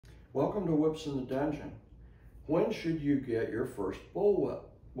Welcome to Whips in the Dungeon. When should you get your first bullwhip?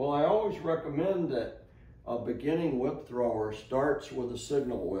 Well, I always recommend that a beginning whip thrower starts with a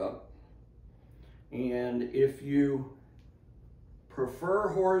signal whip. And if you prefer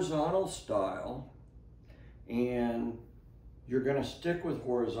horizontal style and you're going to stick with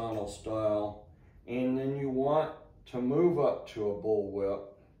horizontal style and then you want to move up to a bullwhip,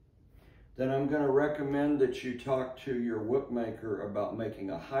 then I'm going to recommend that you talk to your whip maker about making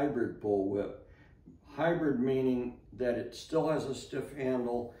a hybrid bullwhip. Hybrid meaning that it still has a stiff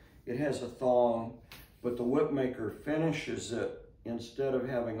handle, it has a thong, but the whip maker finishes it, instead of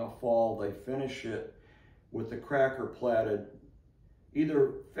having a fall, they finish it with the cracker plaited.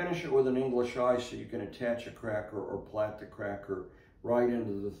 Either finish it with an English eye so you can attach a cracker, or plait the cracker right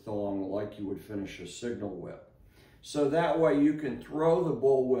into the thong like you would finish a signal whip. So that way you can throw the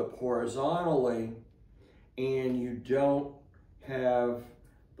bullwhip horizontally and you don't have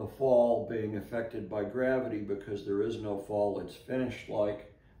the fall being affected by gravity because there is no fall. It's finished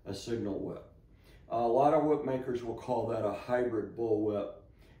like a signal whip. A lot of whip makers will call that a hybrid bullwhip.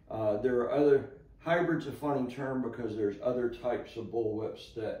 Hybrid's a funny term because there's other types of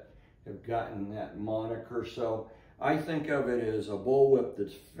bullwhips that have gotten that moniker. So I think of it as a bullwhip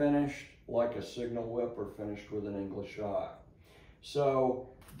that's finished like a signal whip or finished with an English eye. So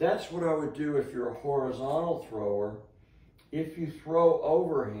that's what I would do if you're a horizontal thrower. If you throw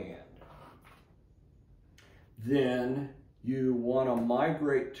overhand, then you want to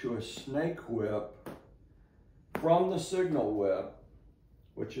migrate to a snake whip from the signal whip,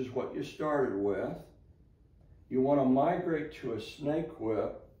 which is what you started with. You want to migrate to a snake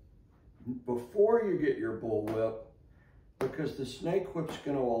whip before you get your bullwhip, because the snake whip's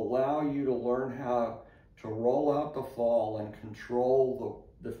going to allow you to learn how to roll out the fall and control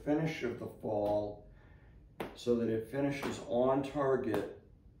the finish of the fall so that it finishes on target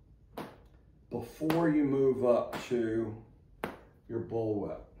before you move up to your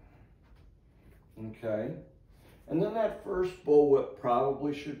bullwhip. Okay? And then that first bullwhip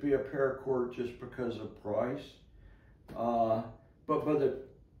probably should be a parachord just because of price. But by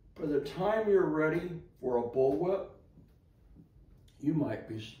the time you're ready for a bullwhip, you might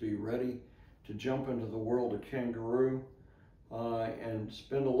be ready to jump into the world of kangaroo and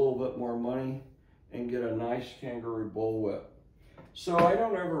spend a little bit more money and get a nice kangaroo bullwhip. So I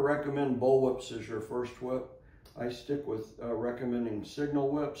don't ever recommend bullwhips as your first whip. I stick with recommending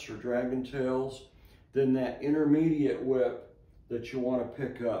signal whips or dragon tails. Then that intermediate whip that you want to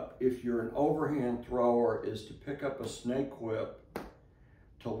pick up, if you're an overhand thrower, is to pick up a snake whip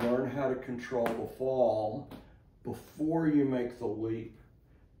to learn how to control the fall before you make the leap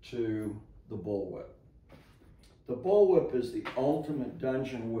to the bullwhip. The bullwhip is the ultimate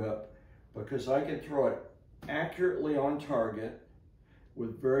dungeon whip because I can throw it accurately on target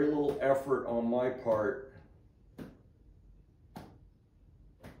with very little effort on my part,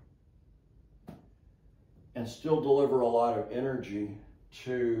 and still deliver a lot of energy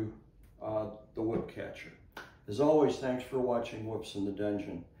to the whip catcher. As always, thanks for watching Whips in the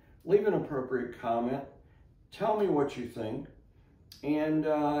Dungeon. Leave an appropriate comment. Tell me what you think, and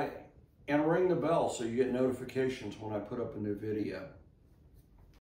ring the bell so you get notifications when I put up a new video.